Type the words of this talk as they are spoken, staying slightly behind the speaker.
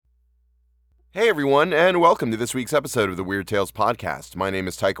Hey everyone, and welcome to this week's episode of the Weird Tales podcast. My name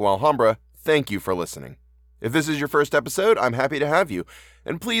is Taiko Alhambra. Thank you for listening. If this is your first episode, I'm happy to have you,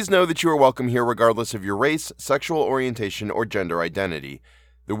 and please know that you are welcome here regardless of your race, sexual orientation, or gender identity.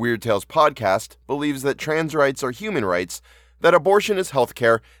 The Weird Tales podcast believes that trans rights are human rights, that abortion is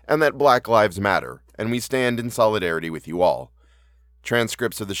healthcare, and that Black Lives Matter, and we stand in solidarity with you all.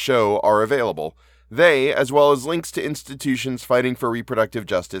 Transcripts of the show are available. They, as well as links to institutions fighting for reproductive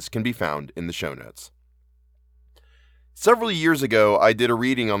justice, can be found in the show notes. Several years ago, I did a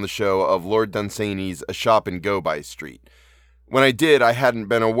reading on the show of Lord Dunsany's A Shop in Go-By Street. When I did, I hadn't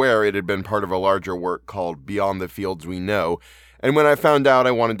been aware it had been part of a larger work called Beyond the Fields We Know, and when I found out,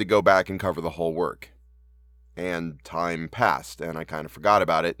 I wanted to go back and cover the whole work. And time passed, and I kind of forgot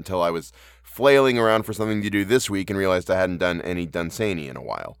about it until I was flailing around for something to do this week and realized I hadn't done any Dunsany in a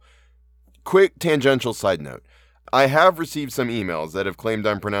while. Quick tangential side note. I have received some emails that have claimed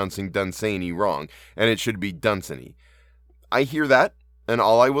I'm pronouncing Dunsany wrong, and it should be Dunsany. I hear that, and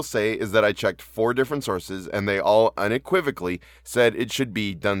all I will say is that I checked 4 different sources, and they all unequivocally said it should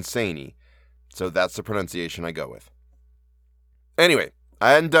be Dunsany. So that's the pronunciation I go with. Anyway,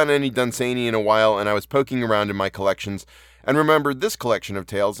 I hadn't done any Dunsany in a while, and I was poking around in my collections, and remembered this collection of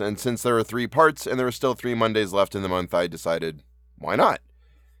tales, and since there are 3 parts, and there are still 3 Mondays left in the month, I decided, why not?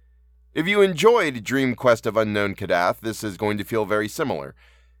 If you enjoyed Dream Quest of Unknown Kadath, this is going to feel very similar.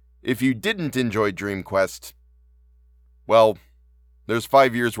 If you didn't enjoy Dream Quest, well, there's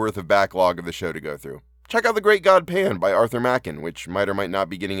 5 years worth of backlog of the show to go through. Check out The Great God Pan by Arthur Machen, which might or might not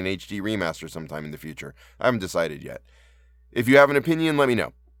be getting an HD remaster sometime in the future. I haven't decided yet. If you have an opinion, let me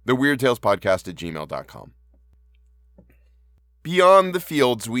know. theweirdtalespodcast@gmail.com. Beyond the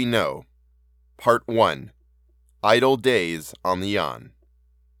Fields We Know, Part 1, Idle Days on the Yann.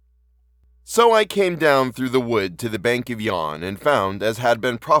 So I came down through the wood to the bank of Yann and found, as had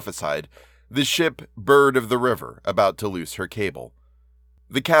been prophesied, the ship Bird of the River about to loose her cable.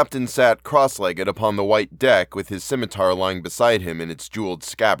 The captain sat cross-legged upon the white deck with his scimitar lying beside him in its jeweled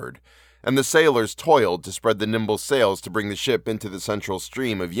scabbard, and the sailors toiled to spread the nimble sails to bring the ship into the central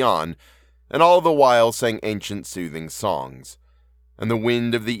stream of Yann, and all the while sang ancient soothing songs. And the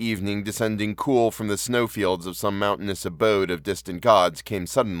wind of the evening, descending cool from the snowfields of some mountainous abode of distant gods, came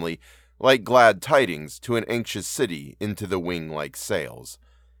suddenly, like glad tidings to an anxious city, into the wing-like sails.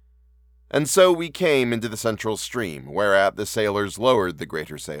 And so we came into the central stream, whereat the sailors lowered the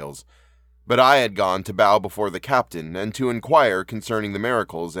greater sails. But I had gone to bow before the captain, and to inquire concerning the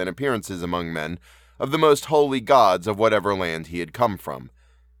miracles and appearances among men of the most holy gods of whatever land he had come from.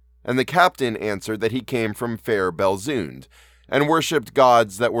 And the captain answered that he came from fair Belzund, and worshipped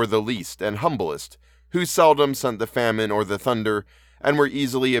gods that were the least and humblest, who seldom sent the famine or the thunder, and were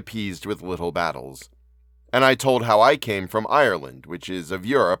easily appeased with little battles. And I told how I came from Ireland, which is of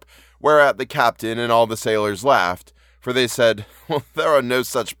Europe, whereat the captain and all the sailors laughed, for they said, "Well, there are no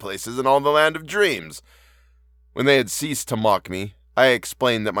such places in all the land of dreams." When they had ceased to mock me, I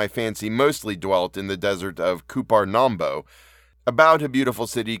explained that my fancy mostly dwelt in the desert of Kupar Nambo, about a beautiful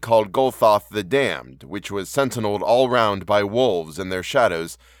city called Golthoth the Damned, which was sentineled all round by wolves and their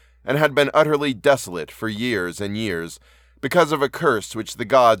shadows, and had been utterly desolate for years and years, because of a curse which the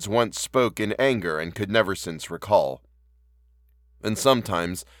gods once spoke in anger and could never since recall. And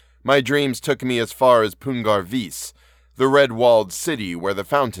sometimes my dreams took me as far as Pungar Vis, the red-walled city where the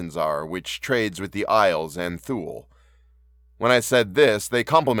fountains are, which trades with the Isles and Thule. When I said this, they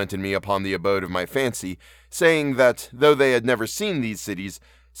complimented me upon the abode of my fancy, saying that, though they had never seen these cities,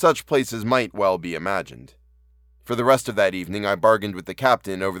 such places might well be imagined. For the rest of that evening I bargained with the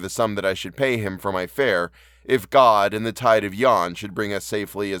captain over the sum that I should pay him for my fare, if God and the tide of Yann should bring us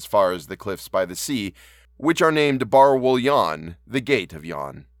safely as far as the cliffs by the sea, which are named Barwul Yann, the gate of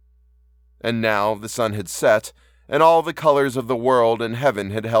Yann. And now the sun had set, and all the colors of the world and heaven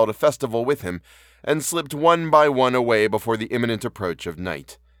had held a festival with him, and slipped one by one away before the imminent approach of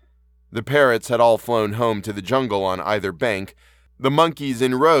night. The parrots had all flown home to the jungle on either bank, the monkeys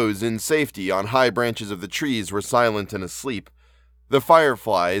in rows in safety on high branches of the trees were silent and asleep, the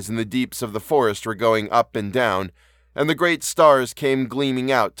fireflies in the deeps of the forest were going up and down, and the great stars came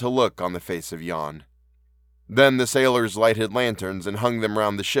gleaming out to look on the face of Yann. Then the sailors lighted lanterns and hung them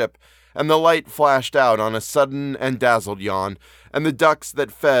round the ship, and the light flashed out on a sudden and dazzled Yann, and the ducks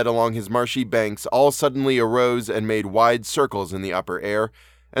that fed along his marshy banks all suddenly arose and made wide circles in the upper air,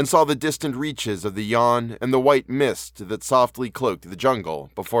 and saw the distant reaches of the Yann and the white mist that softly cloaked the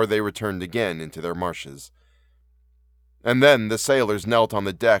jungle before they returned again into their marshes. And then the sailors knelt on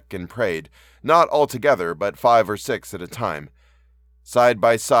the deck and prayed, not all together, but 5 or 6 at a time. Side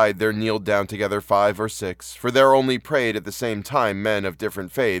by side there kneeled down together 5 or 6, for there only prayed at the same time men of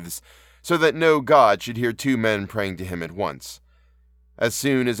different faiths, so that no god should hear two men praying to him at once. As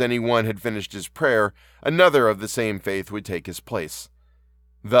soon as any one had finished his prayer, another of the same faith would take his place.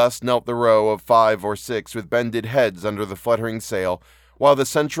 Thus knelt the row of 5 or 6 with bended heads under the fluttering sail, while the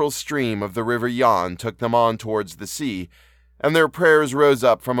central stream of the river Yann took them on towards the sea, and their prayers rose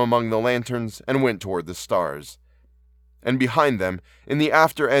up from among the lanterns and went toward the stars. And behind them, in the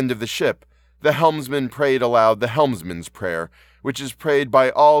after end of the ship, the helmsman prayed aloud the helmsman's prayer, which is prayed by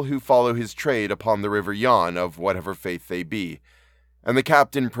all who follow his trade upon the river Yann of whatever faith they be. And the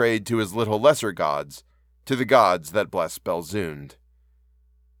captain prayed to his little lesser gods, to the gods that bless Belzunde.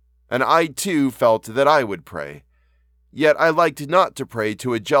 And I too felt that I would pray. Yet I liked not to pray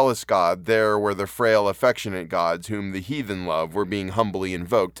to a jealous god there where the frail affectionate gods whom the heathen love were being humbly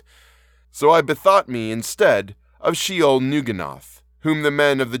invoked. So I bethought me instead of Sheol Nugganoth, whom the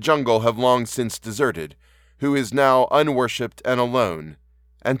men of the jungle have long since deserted, who is now unworshipped and alone,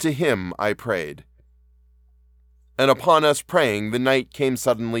 and to him I prayed. And upon us praying the night came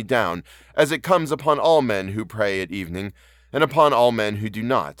suddenly down, as it comes upon all men who pray at evening, and upon all men who do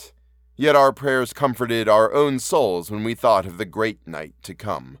not. Yet our prayers comforted our own souls when we thought of the great night to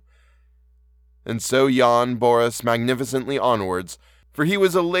come. And so Yann bore us magnificently onwards, for he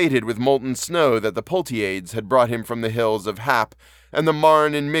was elated with molten snow that the Poltiades had brought him from the hills of Hap, and the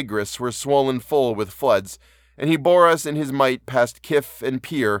Marne and Migris were swollen full with floods, and he bore us in his might past Kif and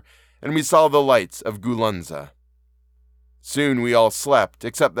Pier, and we saw the lights of Gulunza. Soon we all slept,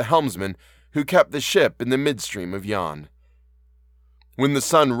 except the helmsman, who kept the ship in the midstream of Yann. When the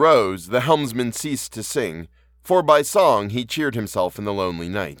sun rose, the helmsman ceased to sing, for by song he cheered himself in the lonely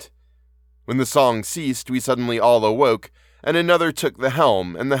night. When the song ceased, we suddenly all awoke, and another took the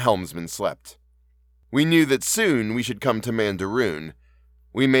helm, and the helmsman slept. We knew that soon we should come to Mandaroon.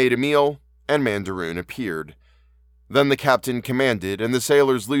 We made a meal, and Mandaroon appeared. Then the captain commanded, and the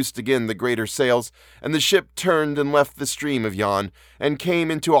sailors loosed again the greater sails, and the ship turned and left the stream of Yann, and came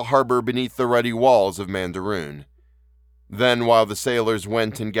into a harbor beneath the ruddy walls of Mandaroon. Then, while the sailors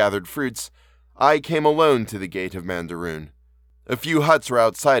went and gathered fruits, I came alone to the gate of Mandaroon. A few huts were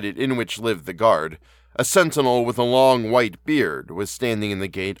outside it in which lived the guard. A sentinel with a long white beard was standing in the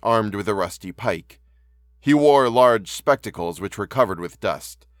gate armed with a rusty pike. He wore large spectacles which were covered with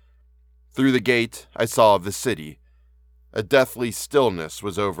dust. Through the gate I saw the city. A deathly stillness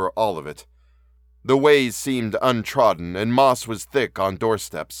was over all of it. The ways seemed untrodden, and moss was thick on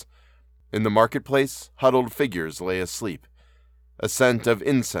doorsteps. In the marketplace, huddled figures lay asleep. A scent of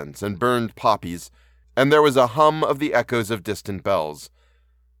incense and burned poppies, and there was a hum of the echoes of distant bells.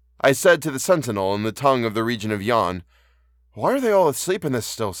 I said to the sentinel in the tongue of the region of Yann, "Why are they all asleep in this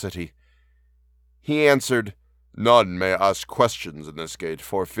still city?" He answered, "None may ask questions in this gate,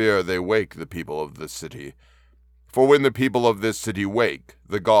 for fear they wake the people of this city. For when the people of this city wake,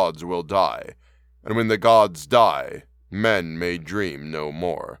 the gods will die, and when the gods die, men may dream no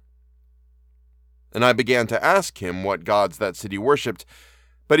more." And I began to ask him what gods that city worshipped,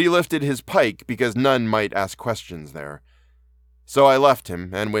 but he lifted his pike because none might ask questions there. So I left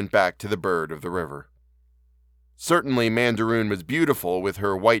him and went back to the Bird of the River. Certainly Mandaroon was beautiful, with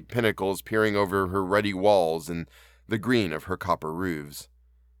her white pinnacles peering over her ruddy walls and the green of her copper roofs.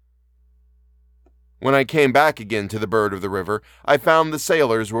 When I came back again to the Bird of the River, I found the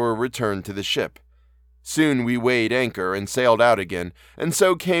sailors were returned to the ship. Soon we weighed anchor and sailed out again, and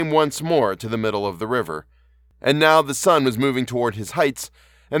so came once more to the middle of the river. And now the sun was moving toward his heights,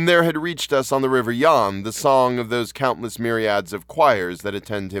 and there had reached us on the river Yann the song of those countless myriads of choirs that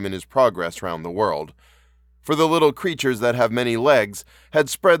attend him in his progress round the world. For the little creatures that have many legs had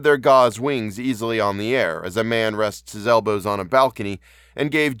spread their gauze wings easily on the air, as a man rests his elbows on a balcony, and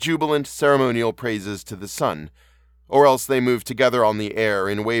gave jubilant ceremonial praises to the sun, or else they moved together on the air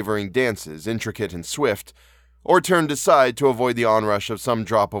in wavering dances, intricate and swift, or turned aside to avoid the onrush of some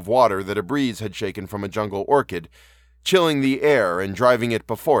drop of water that a breeze had shaken from a jungle orchid, chilling the air and driving it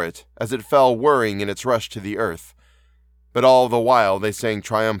before it as it fell whirring in its rush to the earth. But all the while they sang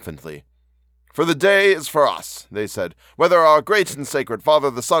triumphantly. "For the day is for us," they said, "whether our great and sacred father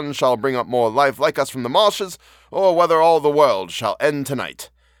the sun shall bring up more life like us from the marshes, or whether all the world shall end tonight."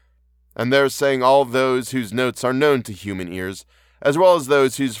 And there sang all those whose notes are known to human ears, as well as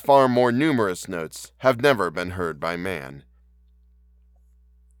those whose far more numerous notes have never been heard by man.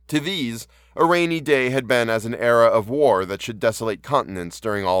 To these, a rainy day had been as an era of war that should desolate continents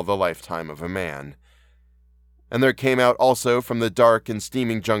during all the lifetime of a man. And there came out also from the dark and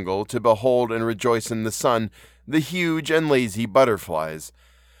steaming jungle to behold and rejoice in the sun the huge and lazy butterflies,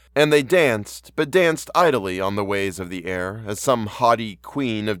 and they danced, but danced idly on the ways of the air, as some haughty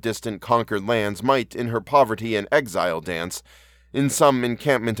queen of distant conquered lands might in her poverty and exile dance, in some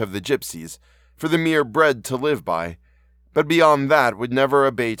encampment of the gypsies, for the mere bread to live by, but beyond that would never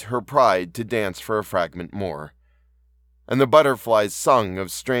abate her pride to dance for a fragment more. And the butterflies sung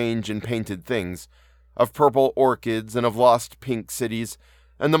of strange and painted things, of purple orchids and of lost pink cities,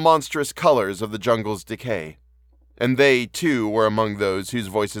 and the monstrous colors of the jungle's decay. And they, too, were among those whose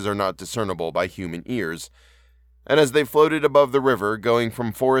voices are not discernible by human ears. And as they floated above the river, going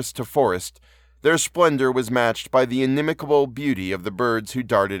from forest to forest, their splendor was matched by the inimicable beauty of the birds who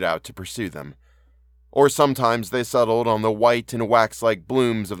darted out to pursue them. Or sometimes they settled on the white and wax-like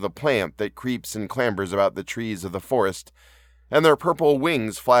blooms of the plant that creeps and clambers about the trees of the forest, and their purple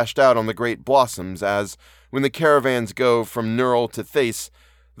wings flashed out on the great blossoms as, when the caravans go from Neural to Thais,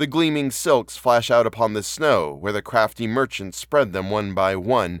 the gleaming silks flash out upon the snow where the crafty merchants spread them one by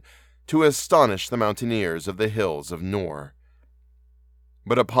one to astonish the mountaineers of the hills of Nor.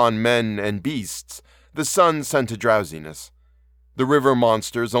 But upon men and beasts the sun sent a drowsiness. The river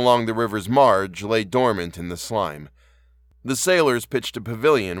monsters along the river's marge lay dormant in the slime. The sailors pitched a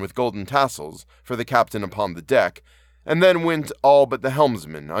pavilion with golden tassels for the captain upon the deck, and then went all but the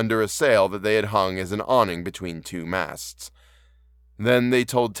helmsman under a sail that they had hung as an awning between two masts. Then they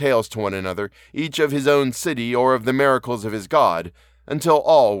told tales to one another, each of his own city or of the miracles of his god, until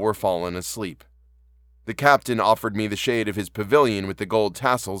all were fallen asleep. The captain offered me the shade of his pavilion with the gold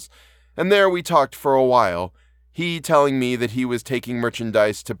tassels, and there we talked for a while, he telling me that he was taking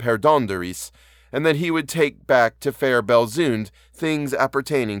merchandise to Perdonderis, and that he would take back to fair Belzunde things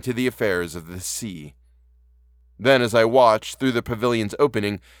appertaining to the affairs of the sea. Then, as I watched through the pavilion's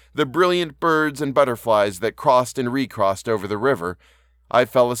opening the brilliant birds and butterflies that crossed and recrossed over the river, I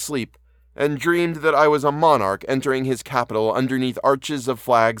fell asleep, and dreamed that I was a monarch entering his capital underneath arches of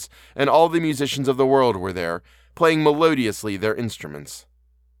flags, and all the musicians of the world were there, playing melodiously their instruments.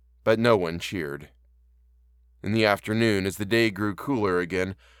 But no one cheered. In the afternoon, as the day grew cooler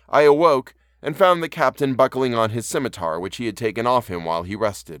again, I awoke and found the captain buckling on his scimitar, which he had taken off him while he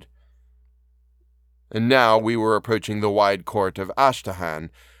rested. And now we were approaching the wide court of Ashtahan,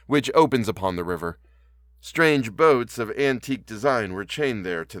 which opens upon the river. Strange boats of antique design were chained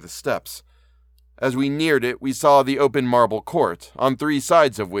there to the steps. As we neared it, we saw the open marble court, on three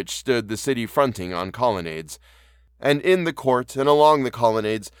sides of which stood the city fronting on colonnades. And in the court and along the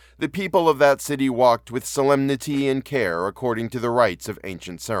colonnades, the people of that city walked with solemnity and care according to the rites of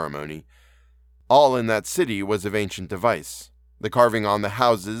ancient ceremony. All in that city was of ancient device. The carving on the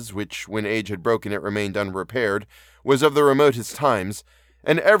houses, which, when age had broken it, remained unrepaired, was of the remotest times,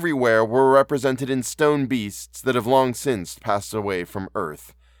 and everywhere were represented in stone beasts that have long since passed away from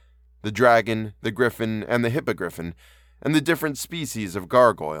earth. The dragon, the griffin, and the hippogriffin, and the different species of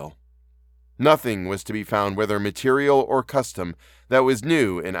gargoyle. Nothing was to be found, whether material or custom, that was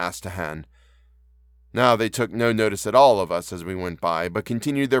new in Astahan. Now they took no notice at all of us as we went by, but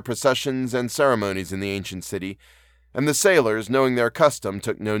continued their processions and ceremonies in the ancient city, and the sailors, knowing their custom,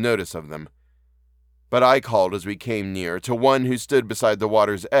 took no notice of them. But I called as we came near to one who stood beside the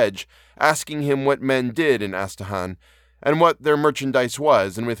water's edge, asking him what men did in Astahan, and what their merchandise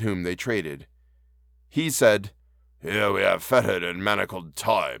was, and with whom they traded. He said, "Here we have fettered and manacled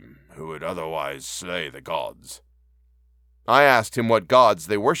Time, who would otherwise slay the gods." I asked him what gods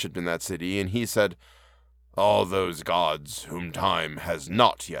they worshipped in that city, and he said, "All those gods whom Time has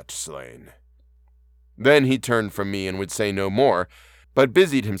not yet slain." Then he turned from me and would say no more, but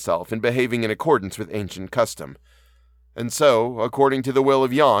busied himself in behaving in accordance with ancient custom. And so, according to the will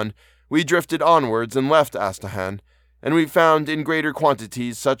of Yann, we drifted onwards and left Astahan, and we found in greater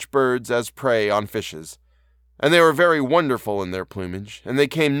quantities such birds as prey on fishes. And they were very wonderful in their plumage, and they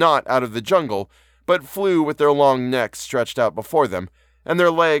came not out of the jungle, but flew with their long necks stretched out before them, and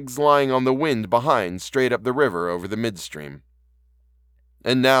their legs lying on the wind behind straight up the river over the midstream.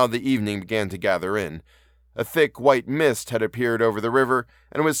 And now the evening began to gather in. A thick white mist had appeared over the river,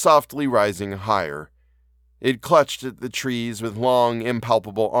 and was softly rising higher. It clutched at the trees with long,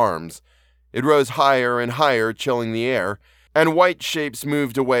 impalpable arms. It rose higher and higher, chilling the air, and white shapes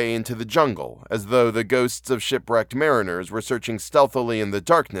moved away into the jungle, as though the ghosts of shipwrecked mariners were searching stealthily in the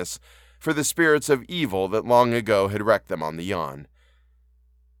darkness for the spirits of evil that long ago had wrecked them on the Yann.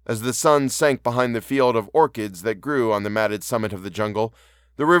 As the sun sank behind the field of orchids that grew on the matted summit of the jungle,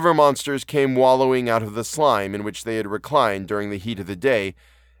 the river monsters came wallowing out of the slime in which they had reclined during the heat of the day,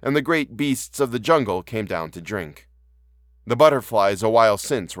 and the great beasts of the jungle came down to drink. The butterflies a while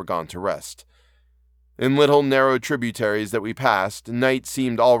since were gone to rest. In little narrow tributaries that we passed, night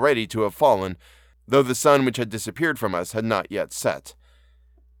seemed already to have fallen, though the sun which had disappeared from us had not yet set.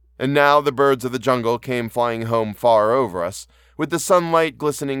 And now the birds of the jungle came flying home far over us, with the sunlight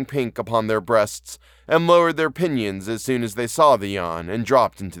glistening pink upon their breasts, and lowered their pinions as soon as they saw the Yann and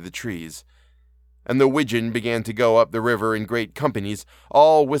dropped into the trees. And the widgeon began to go up the river in great companies,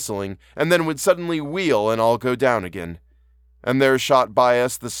 all whistling, and then would suddenly wheel and all go down again. And there shot by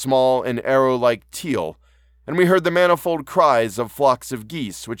us the small and arrow-like teal, and we heard the manifold cries of flocks of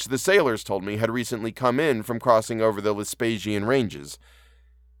geese, which the sailors told me had recently come in from crossing over the Vespasian ranges.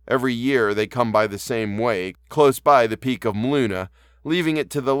 Every year they come by the same way, close by the peak of Mluna, leaving it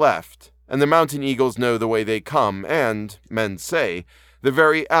to the left, and the mountain eagles know the way they come, and, men say, the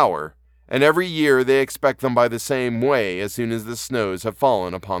very hour, and every year they expect them by the same way as soon as the snows have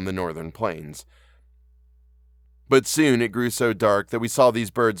fallen upon the northern plains. But soon it grew so dark that we saw these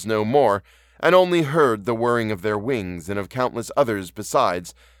birds no more, and only heard the whirring of their wings and of countless others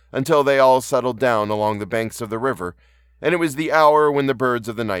besides, until they all settled down along the banks of the river, and it was the hour when the birds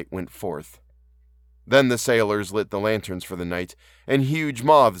of the night went forth. Then the sailors lit the lanterns for the night, and huge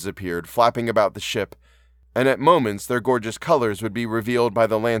moths appeared, flapping about the ship, and at moments their gorgeous colors would be revealed by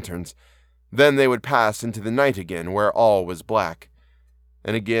the lanterns. Then they would pass into the night again, where all was black.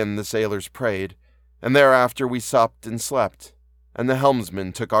 And again the sailors prayed, and thereafter we supped and slept, and the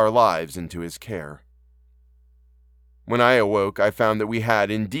helmsman took our lives into his care. When I awoke, I found that we had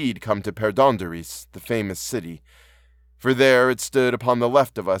indeed come to Perdondaris, the famous city. For there it stood upon the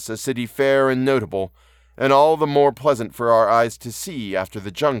left of us, a city fair and notable, and all the more pleasant for our eyes to see after the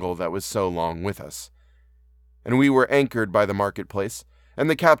jungle that was so long with us. And we were anchored by the marketplace,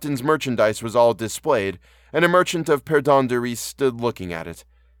 and the captain's merchandise was all displayed, and a merchant of Perdondaris stood looking at it.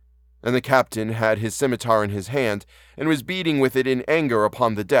 And the captain had his scimitar in his hand, and was beating with it in anger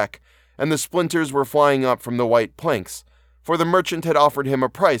upon the deck, and the splinters were flying up from the white planks, for the merchant had offered him a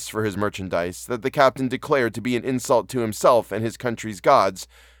price for his merchandise that the captain declared to be an insult to himself and his country's gods,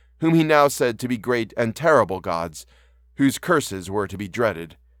 whom he now said to be great and terrible gods, whose curses were to be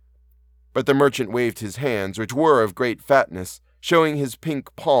dreaded. But the merchant waved his hands, which were of great fatness, showing his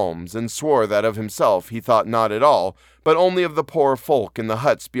pink palms, and swore that of himself he thought not at all, but only of the poor folk in the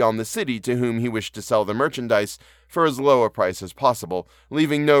huts beyond the city to whom he wished to sell the merchandise for as low a price as possible,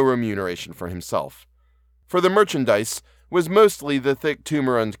 leaving no remuneration for himself. For the merchandise was mostly the thick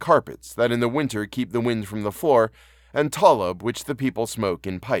tumarund carpets that in the winter keep the wind from the floor, and tolub which the people smoke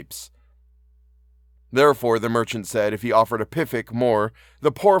in pipes. Therefore the merchant said if he offered a piffek more,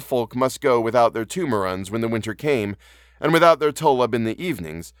 the poor folk must go without their tumaruns when the winter came, and without their tolub in the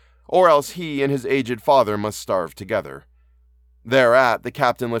evenings, or else he and his aged father must starve together. Thereat the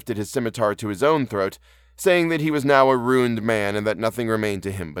captain lifted his scimitar to his own throat, saying that he was now a ruined man and that nothing remained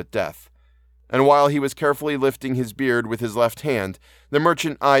to him but death. And while he was carefully lifting his beard with his left hand, the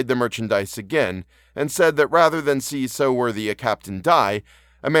merchant eyed the merchandise again, and said that rather than see so worthy a captain die,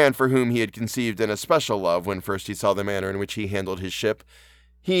 a man for whom he had conceived an especial love when first he saw the manner in which he handled his ship,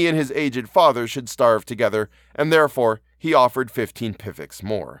 he and his aged father should starve together, and therefore he offered 15 piffeks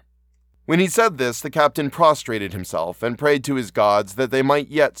more. When he said this, the captain prostrated himself and prayed to his gods that they might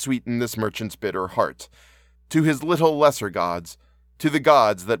yet sweeten this merchant's bitter heart, to his little lesser gods, to the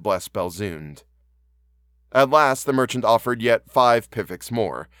gods that bless Belzund. At last the merchant offered yet 5 piffeks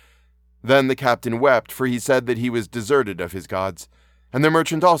more. Then the captain wept, for he said that he was deserted of his gods. And the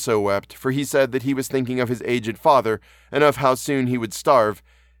merchant also wept, for he said that he was thinking of his aged father, and of how soon he would starve,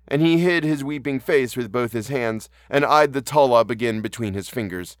 and he hid his weeping face with both his hands, and eyed the tolub again between his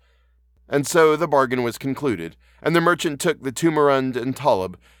fingers. And so the bargain was concluded, and the merchant took the tumarund and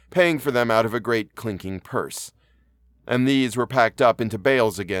tolub, paying for them out of a great clinking purse. And these were packed up into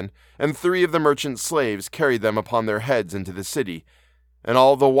bales again, and 3 of the merchant's slaves carried them upon their heads into the city. And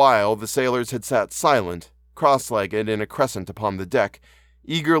all the while the sailors had sat silent, cross-legged in a crescent upon the deck,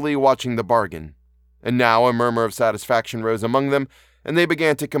 eagerly watching the bargain. And now a murmur of satisfaction rose among them, and they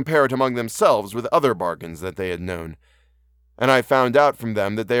began to compare it among themselves with other bargains that they had known. And I found out from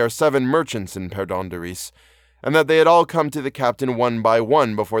them that they are 7 merchants in Perdondaris, and that they had all come to the captain one by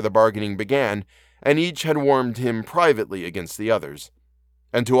one before the bargaining began, and each had warned him privately against the others.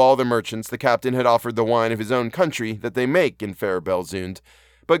 And to all the merchants the captain had offered the wine of his own country that they make in fair Belzund,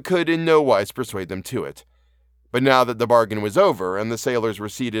 but could in no wise persuade them to it. But now that the bargain was over, and the sailors were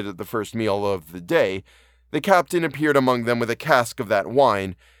seated at the first meal of the day, the captain appeared among them with a cask of that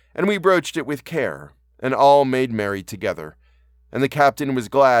wine, and we broached it with care, and all made merry together. And the captain was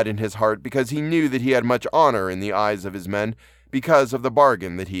glad in his heart, because he knew that he had much honor in the eyes of his men, because of the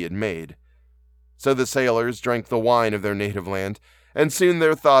bargain that he had made. So the sailors drank the wine of their native land, and soon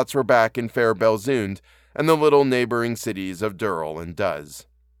their thoughts were back in fair Belzund, and the little neighboring cities of Durl and Duz.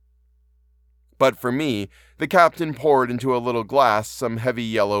 But for me, the captain poured into a little glass some heavy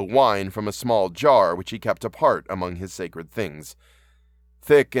yellow wine from a small jar which he kept apart among his sacred things.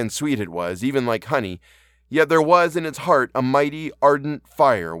 Thick and sweet it was, even like honey, yet there was in its heart a mighty, ardent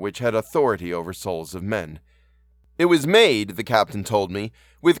fire which had authority over souls of men. It was made, the captain told me,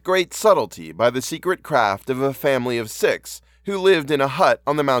 with great subtlety by the secret craft of a family of 6 who lived in a hut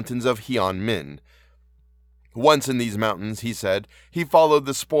on the mountains of Yann. Once in these mountains, he said, he followed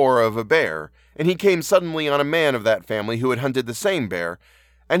the spoor of a bear, and he came suddenly on a man of that family who had hunted the same bear,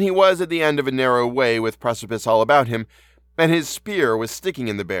 and he was at the end of a narrow way with precipice all about him, and his spear was sticking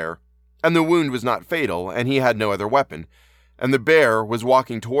in the bear, and the wound was not fatal, and he had no other weapon, and the bear was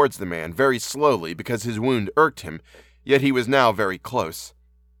walking towards the man very slowly because his wound irked him, yet he was now very close.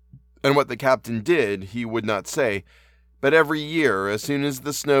 And what the captain did he would not say, but every year, as soon as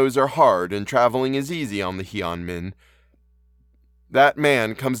the snows are hard and traveling is easy on the Yann, that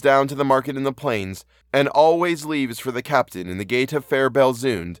man comes down to the market in the plains, and always leaves for the captain in the gate of fair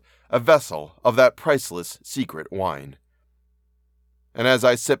Belzund a vessel of that priceless secret wine. And as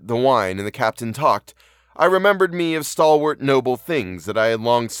I sipped the wine and the captain talked, I remembered me of stalwart noble things that I had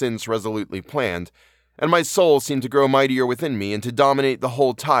long since resolutely planned, and my soul seemed to grow mightier within me and to dominate the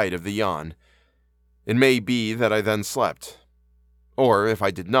whole tide of the Yann. It may be that I then slept. Or, if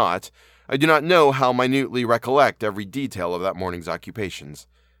I did not, I do not know how minutely recollect every detail of that morning's occupations.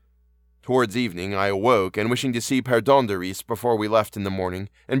 Towards evening I awoke, and wishing to see Perdonderis before we left in the morning,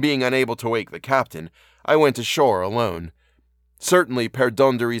 and being unable to wake the captain, I went ashore alone. Certainly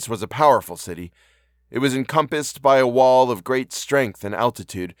Perdonderis was a powerful city. It was encompassed by a wall of great strength and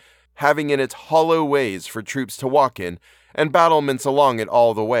altitude, having in it hollow ways for troops to walk in, and battlements along it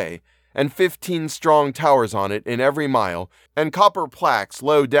all the way, and 15 strong towers on it in every mile, and copper plaques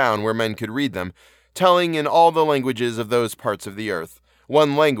low down where men could read them, telling in all the languages of those parts of the earth,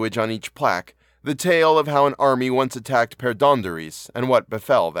 one language on each plaque, the tale of how an army once attacked Perdonderis, and what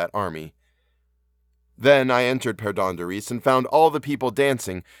befell that army. Then I entered Perdonderis and found all the people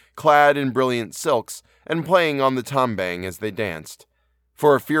dancing, clad in brilliant silks, and playing on the tambang as they danced.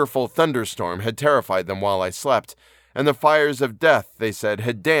 For a fearful thunderstorm had terrified them while I slept, and the fires of death, they said,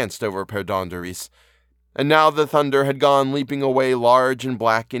 had danced over Perdonderis. And now the thunder had gone leaping away large and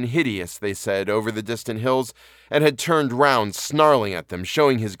black and hideous, they said, over the distant hills, and had turned round, snarling at them,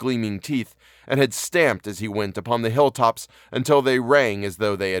 showing his gleaming teeth, and had stamped as he went upon the hilltops until they rang as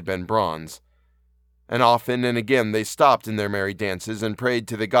though they had been bronze. And often and again they stopped in their merry dances and prayed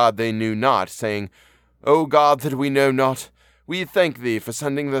to the God they knew not, saying, O God that we know not, we thank thee for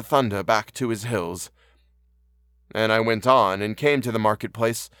sending the thunder back to his hills. And I went on, and came to the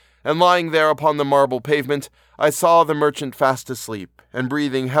marketplace, and lying there upon the marble pavement, I saw the merchant fast asleep, and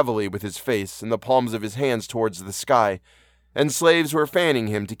breathing heavily with his face and the palms of his hands towards the sky, and slaves were fanning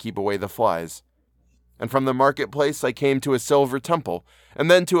him to keep away the flies. And from the marketplace I came to a silver temple, and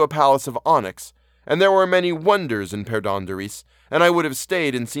then to a palace of onyx, and there were many wonders in Perdonderis, and I would have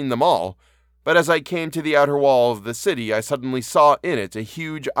stayed and seen them all, but as I came to the outer wall of the city I suddenly saw in it a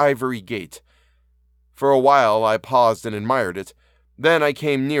huge ivory gate. For a while I paused and admired it. Then I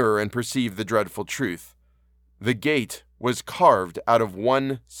came nearer and perceived the dreadful truth. The gate was carved out of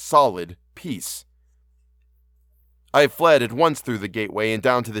one solid piece. I fled at once through the gateway and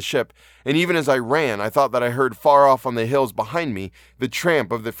down to the ship, and even as I ran I thought that I heard far off on the hills behind me the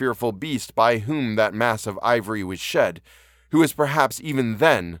tramp of the fearful beast by whom that mass of ivory was shed, who was perhaps even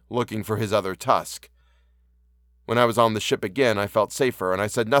then looking for his other tusk. When I was on the ship again, I felt safer, and I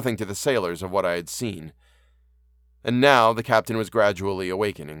said nothing to the sailors of what I had seen. And now the captain was gradually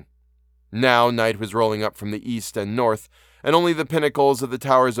awakening. Now night was rolling up from the east and north, and only the pinnacles of the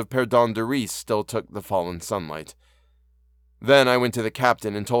towers of Perdonderis still took the fallen sunlight. Then I went to the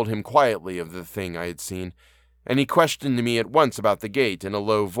captain and told him quietly of the thing I had seen, and he questioned me at once about the gate in a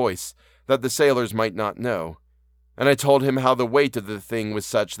low voice, that the sailors might not know. And I told him how the weight of the thing was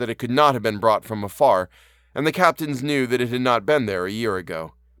such that it could not have been brought from afar, and the captains knew that it had not been there a year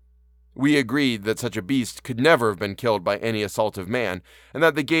ago. We agreed that such a beast could never have been killed by any assault of man, and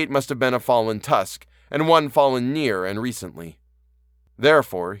that the gate must have been a fallen tusk, and one fallen near and recently.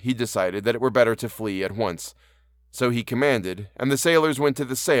 Therefore, he decided that it were better to flee at once. So he commanded, and the sailors went to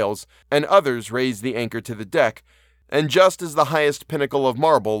the sails, and others raised the anchor to the deck, and just as the highest pinnacle of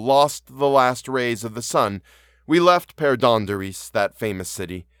marble lost the last rays of the sun, we left Perdonderis, that famous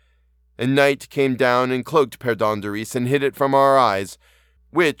city. And night came down and cloaked Perdonderis and hid it from our eyes,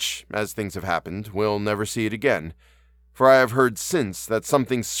 which, as things have happened, will never see it again. For I have heard since that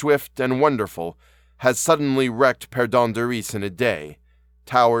something swift and wonderful has suddenly wrecked Perdonderis in a day,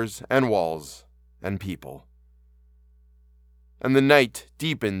 towers and walls and people. And the night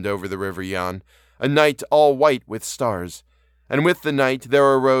deepened over the river Yann, a night all white with stars, and with the night there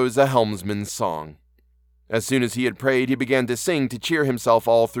arose a helmsman's song. As soon as he had prayed, he began to sing to cheer himself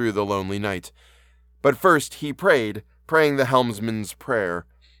all through the lonely night. But first he prayed, praying the helmsman's prayer.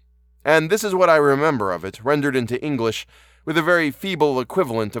 And this is what I remember of it, rendered into English, with a very feeble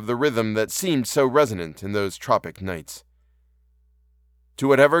equivalent of the rhythm that seemed so resonant in those tropic nights. To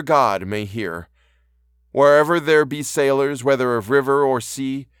whatever God may hear, wherever there be sailors, whether of river or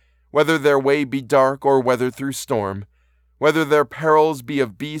sea, whether their way be dark or whether through storm, whether their perils be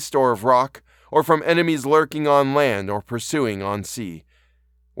of beast or of rock, or from enemies lurking on land or pursuing on sea,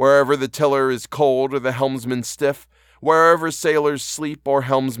 wherever the tiller is cold or the helmsman stiff, wherever sailors sleep or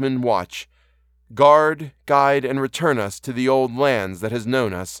helmsmen watch, guard, guide, and return us to the old lands that has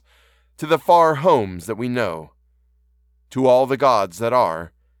known us, to the far homes that we know, to all the gods that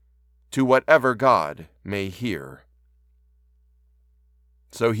are, to whatever God may hear.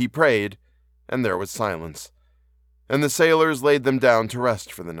 So he prayed, and there was silence, and the sailors laid them down to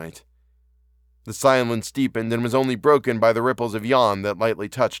rest for the night. The silence deepened and was only broken by the ripples of Yann that lightly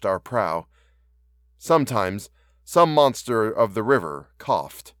touched our prow. Sometimes some monster of the river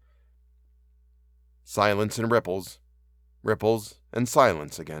coughed. Silence and ripples, ripples and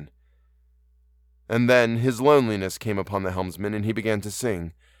silence again. And then his loneliness came upon the helmsman, and he began to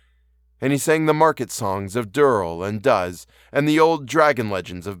sing. And he sang the market songs of Durl and Duz, and the old dragon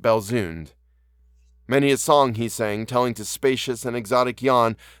legends of Belzund. Many a song he sang, telling to spacious and exotic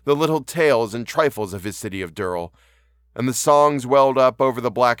Yann the little tales and trifles of his city of Durl. And the songs welled up over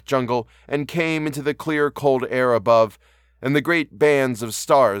the black jungle and came into the clear, cold air above, and the great bands of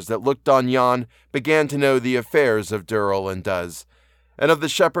stars that looked on Yann began to know the affairs of Durl and Duz, and of the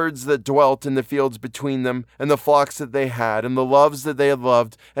shepherds that dwelt in the fields between them, and the flocks that they had, and the loves that they had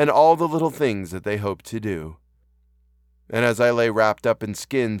loved, and all the little things that they hoped to do. And as I lay wrapped up in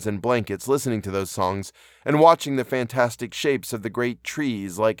skins and blankets listening to those songs, and watching the fantastic shapes of the great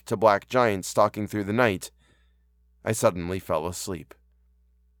trees like to black giants stalking through the night, I suddenly fell asleep.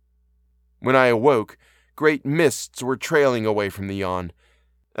 When I awoke, great mists were trailing away from the Yann,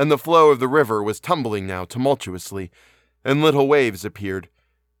 and the flow of the river was tumbling now tumultuously, and little waves appeared,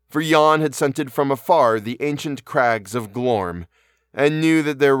 for Yann had scented from afar the ancient crags of Glorm, and knew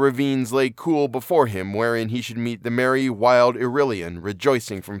that their ravines lay cool before him, wherein he should meet the merry, wild Irillion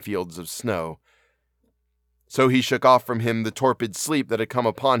rejoicing from fields of snow. So he shook off from him the torpid sleep that had come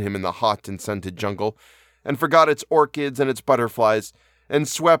upon him in the hot and scented jungle, and forgot its orchids and its butterflies, and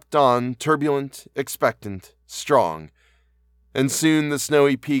swept on, turbulent, expectant, strong. And soon the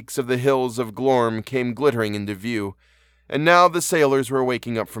snowy peaks of the hills of Glorm came glittering into view, and now the sailors were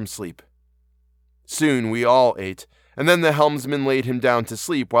waking up from sleep. Soon we all ate, and then the helmsman laid him down to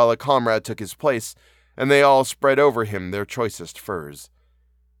sleep while a comrade took his place, and they all spread over him their choicest furs.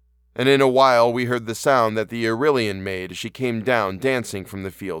 And in a while we heard the sound that the Irillion made as she came down dancing from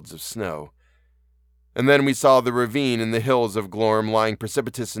the fields of snow. And then we saw the ravine in the hills of Glorm lying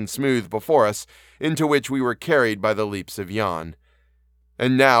precipitous and smooth before us, into which we were carried by the leaps of Yann.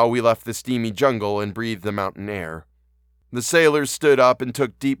 And now we left the steamy jungle and breathed the mountain air. The sailors stood up and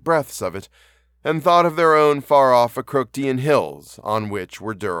took deep breaths of it, and thought of their own far-off Acroctian hills, on which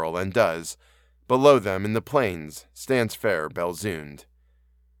were Durl and Duz. Below them, in the plains, stands fair Belzund.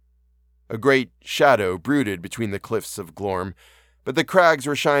 A great shadow brooded between the cliffs of Glorm, but the crags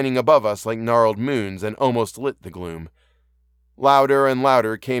were shining above us like gnarled moons and almost lit the gloom. Louder and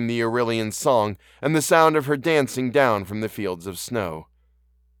louder came the Irillion's song, and the sound of her dancing down from the fields of snow.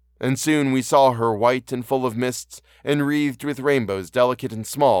 And soon we saw her white and full of mists, and wreathed with rainbows delicate and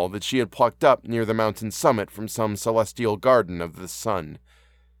small that she had plucked up near the mountain's summit from some celestial garden of the sun.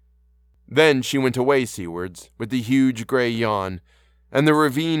 Then she went away seawards, with the huge grey Yann, and the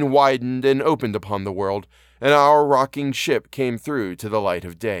ravine widened and opened upon the world, and our rocking ship came through to the light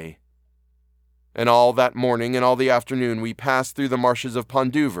of day. And all that morning and all the afternoon we passed through the marshes of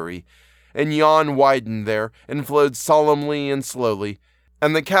Ponduveri, and Yann widened there, and flowed solemnly and slowly,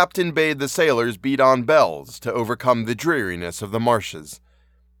 and the captain bade the sailors beat on bells to overcome the dreariness of the marshes.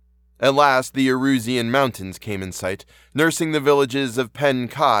 At last the Erusian mountains came in sight, nursing the villages of Pen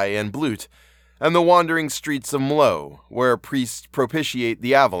Kai and Blut, and the wandering streets of Mlo, where priests propitiate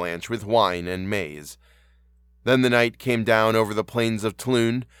the avalanche with wine and maize. Then the night came down over the plains of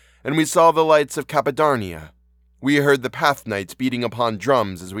Tlun, and we saw the lights of Cappadarnia. We heard the path knights beating upon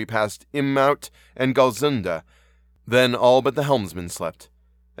drums as we passed Immaut and Galzunda. Then all but the helmsman slept,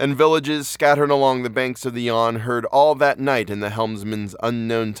 and villages scattered along the banks of the Yann heard all that night in the helmsman's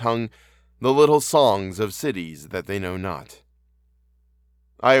unknown tongue the little songs of cities that they know not.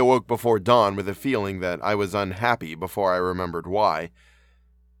 I awoke before dawn with a feeling that I was unhappy before I remembered why.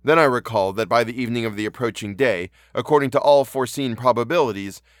 Then I recalled that by the evening of the approaching day, according to all foreseen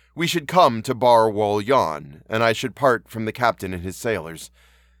probabilities, we should come to Bar Wul Yann, and I should part from the captain and his sailors.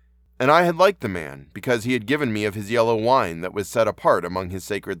 And I had liked the man, because he had given me of his yellow wine that was set apart among his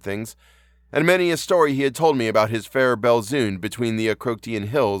sacred things, and many a story he had told me about his fair Belzoond between the Acroctian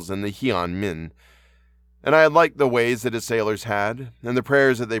hills and the Hian Min. And I had liked the ways that his sailors had, and the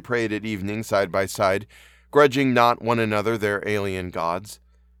prayers that they prayed at evening side by side, grudging not one another their alien gods.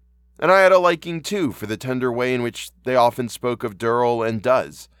 And I had a liking, too, for the tender way in which they often spoke of Durl and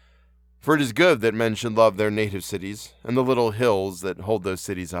Duz. For it is good that men should love their native cities, and the little hills that hold those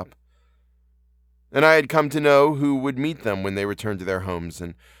cities up. And I had come to know who would meet them when they returned to their homes,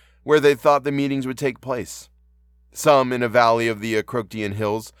 and where they thought the meetings would take place. Some in a valley of the Acroctian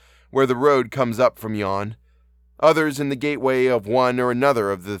hills, where the road comes up from Yann, others in the gateway of one or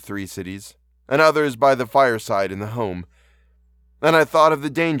another of the 3 cities, and others by the fireside in the home. And I thought of the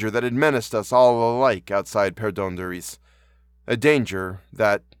danger that had menaced us all alike outside Perdonderis, a danger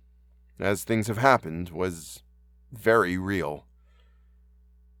that, as things have happened, was very real.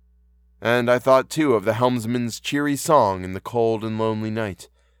 And I thought, too, of the helmsman's cheery song in the cold and lonely night,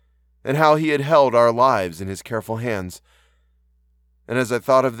 and how he had held our lives in his careful hands. And as I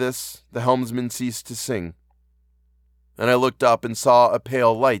thought of this, the helmsman ceased to sing, and I looked up and saw a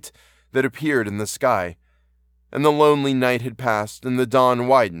pale light that appeared in the sky, and the lonely night had passed, and the dawn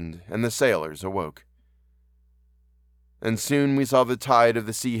widened, and the sailors awoke. And soon we saw the tide of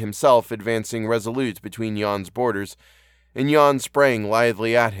the sea himself advancing resolute between Yann's borders, and Yann sprang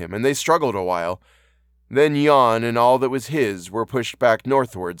lithely at him, and they struggled a while. Then Yann and all that was his were pushed back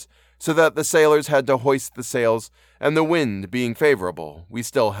northwards, so that the sailors had to hoist the sails, and the wind being favorable, we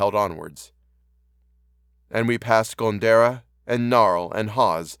still held onwards. And we passed Gondera, and Narl, and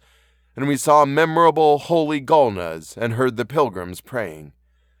Hawes, and we saw memorable holy Golnaz, and heard the pilgrims praying.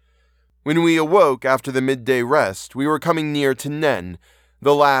 When we awoke after the midday rest, we were coming near to Nen,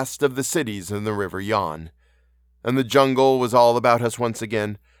 the last of the cities in the river Yann. And the jungle was all about us once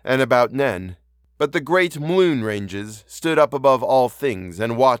again, and about Nen. But the great Mloon ranges stood up above all things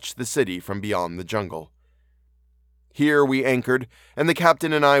and watched the city from beyond the jungle. Here we anchored, and the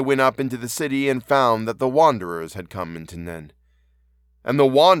captain and I went up into the city and found that the Wanderers had come into Nen. And the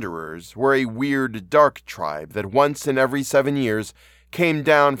Wanderers were a weird, dark tribe that once in every 7 years came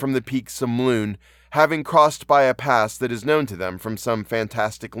down from the peaks of Mloon, having crossed by a pass that is known to them from some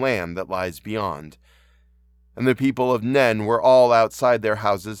fantastic land that lies beyond. And the people of Nen were all outside their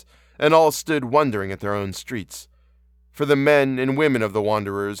houses, and all stood wondering at their own streets. For the men and women of the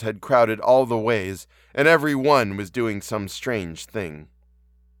Wanderers had crowded all the ways, and every one was doing some strange thing.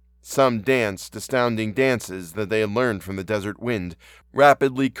 Some danced astounding dances that they had learned from the desert wind,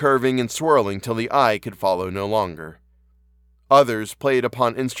 rapidly curving and swirling till the eye could follow no longer. Others played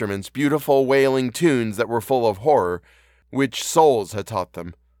upon instruments beautiful wailing tunes that were full of horror, which souls had taught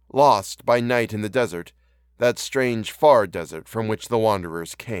them, lost by night in the desert, that strange far desert from which the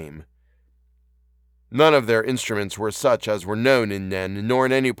Wanderers came. None of their instruments were such as were known in Nen, nor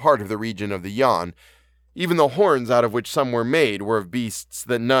in any part of the region of the Yann. Even the horns out of which some were made were of beasts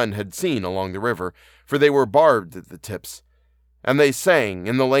that none had seen along the river, for they were barbed at the tips. And they sang,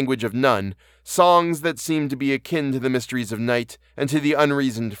 in the language of none, songs that seemed to be akin to the mysteries of night and to the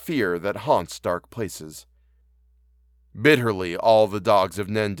unreasoned fear that haunts dark places. Bitterly all the dogs of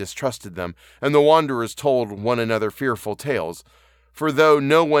Nen distrusted them, and the Wanderers told one another fearful tales, for though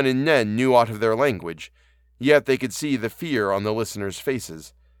no one in Nen knew aught of their language, yet they could see the fear on the listeners'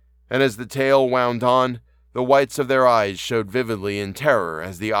 faces, and as the tale wound on, the whites of their eyes showed vividly in terror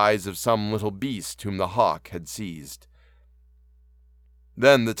as the eyes of some little beast whom the hawk had seized.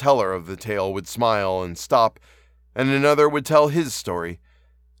 Then the teller of the tale would smile and stop, and another would tell his story,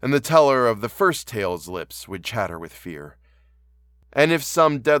 and the teller of the first tale's lips would chatter with fear. And if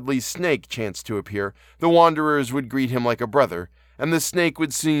some deadly snake chanced to appear, the Wanderers would greet him like a brother, and the snake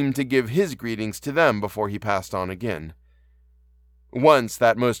would seem to give his greetings to them before he passed on again. Once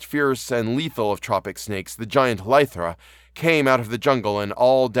that most fierce and lethal of tropic snakes, the giant Lythra, came out of the jungle and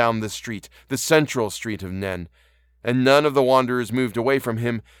all down the street, the central street of Nen, and none of the Wanderers moved away from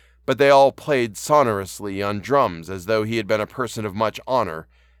him, but they all played sonorously on drums as though he had been a person of much honor,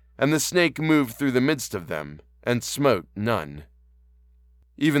 and the snake moved through the midst of them, and smote none.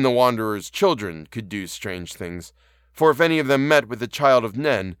 Even the Wanderers' children could do strange things, for if any of them met with the child of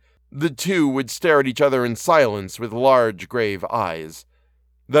Nen, the two would stare at each other in silence with large, grave eyes.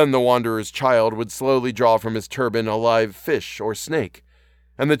 Then the Wanderer's child would slowly draw from his turban a live fish or snake,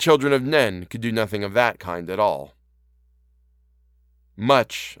 and the children of Nen could do nothing of that kind at all.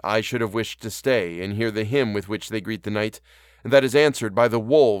 Much I should have wished to stay and hear the hymn with which they greet the night, and that is answered by the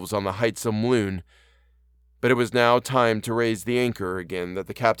wolves on the heights of Mloon. But it was now time to raise the anchor again, that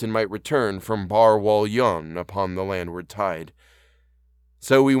the captain might return from Bar Wul Yann upon the landward tide.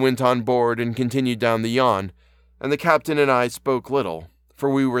 So we went on board and continued down the Yann, and the captain and I spoke little,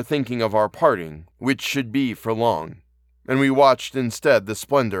 for we were thinking of our parting, which should be for long, and we watched instead the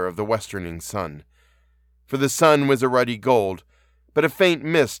splendor of the westerning sun. For the sun was a ruddy gold, but a faint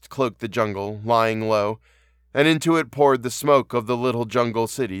mist cloaked the jungle, lying low, and into it poured the smoke of the little jungle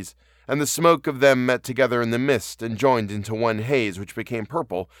cities, and the smoke of them met together in the mist and joined into one haze which became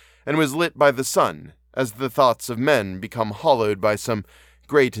purple, and was lit by the sun, as the thoughts of men become hallowed by some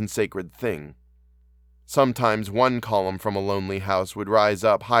great and sacred thing. Sometimes one column from a lonely house would rise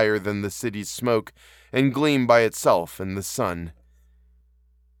up higher than the city's smoke, and gleam by itself in the sun.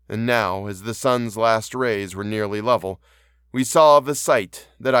 And now, as the sun's last rays were nearly level, we saw the sight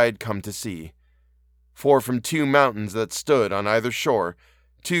that I had come to see. For from 2 mountains that stood on either shore,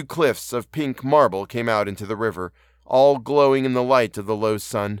 2 cliffs of pink marble came out into the river, all glowing in the light of the low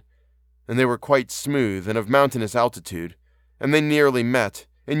sun, and they were quite smooth and of mountainous altitude, and they nearly met,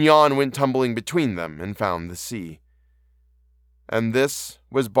 and Yann went tumbling between them and found the sea. And this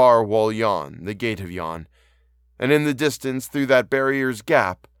was Bar Wul Yann, the gate of Yann, and in the distance through that barrier's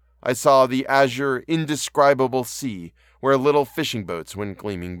gap I saw the azure, indescribable sea, where little fishing boats went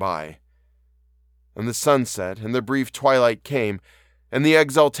gleaming by. And the sun set, and the brief twilight came, and the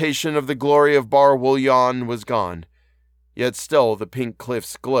exaltation of the glory of Bar Wul Yann was gone. Yet still the pink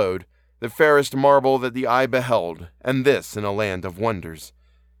cliffs glowed, the fairest marble that the eye beheld, and this in a land of wonders.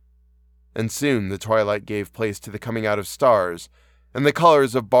 And soon the twilight gave place to the coming out of stars, and the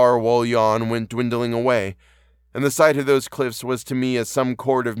colors of Bar Wul Yann went dwindling away, and the sight of those cliffs was to me as some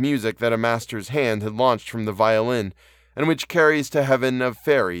chord of music that a master's hand had launched from the violin, and which carries to heaven of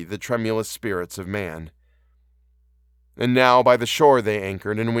fairy the tremulous spirits of man. And now by the shore they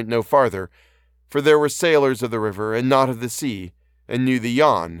anchored and went no farther, for there were sailors of the river and not of the sea, and knew the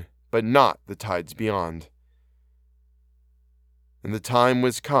Yann, but not the tides beyond. And the time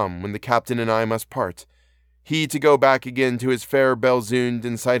was come when the captain and I must part, he to go back again to his fair Belzoond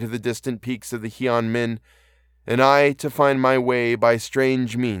in sight of the distant peaks of the Hian Min, and I to find my way by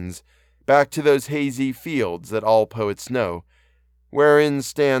strange means back to those hazy fields that all poets know, wherein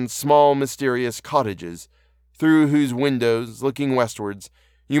stand small mysterious cottages, through whose windows, looking westwards,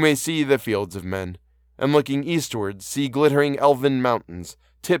 you may see the fields of men, and looking eastwards see glittering elven mountains,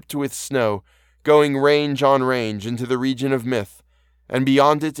 tipped with snow, going range on range into the region of myth, and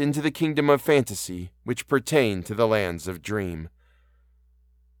beyond it into the kingdom of fantasy, which pertain to the lands of dream.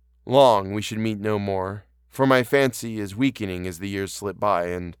 Long we should meet no more, for my fancy is weakening as the years slip by,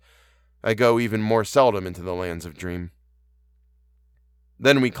 and I go even more seldom into the lands of dream.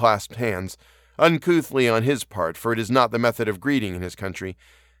 Then we clasped hands, uncouthly on his part, for it is not the method of greeting in his country,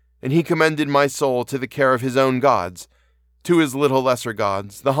 and he commended my soul to the care of his own gods, to his little lesser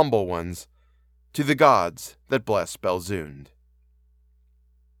gods, the humble ones, to the gods that bless Belzoond.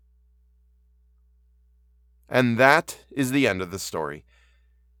 And that is the end of the story.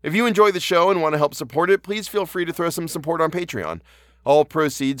 If you enjoy the show and want to help support it, please feel free to throw some support on Patreon. All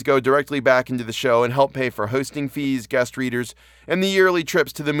proceeds go directly back into the show and help pay for hosting fees, guest readers, and the yearly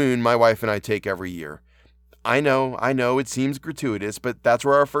trips to the moon my wife and I take every year. I know, it seems gratuitous, but that's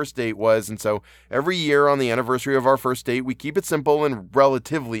where our first date was, and so every year on the anniversary of our first date, we keep it simple and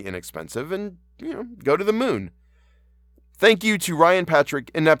relatively inexpensive and, go to the moon. Thank you to Ryan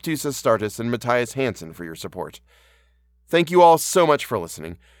Patrick, Ineptus Astartes, and Matthias Hansen for your support. Thank you all so much for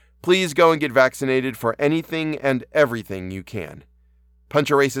listening. Please go and get vaccinated for anything and everything you can. Punch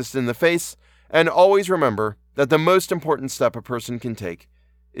a racist in the face, and always remember that the most important step a person can take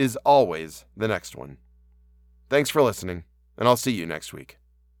is always the next one. Thanks for listening, and I'll see you next week.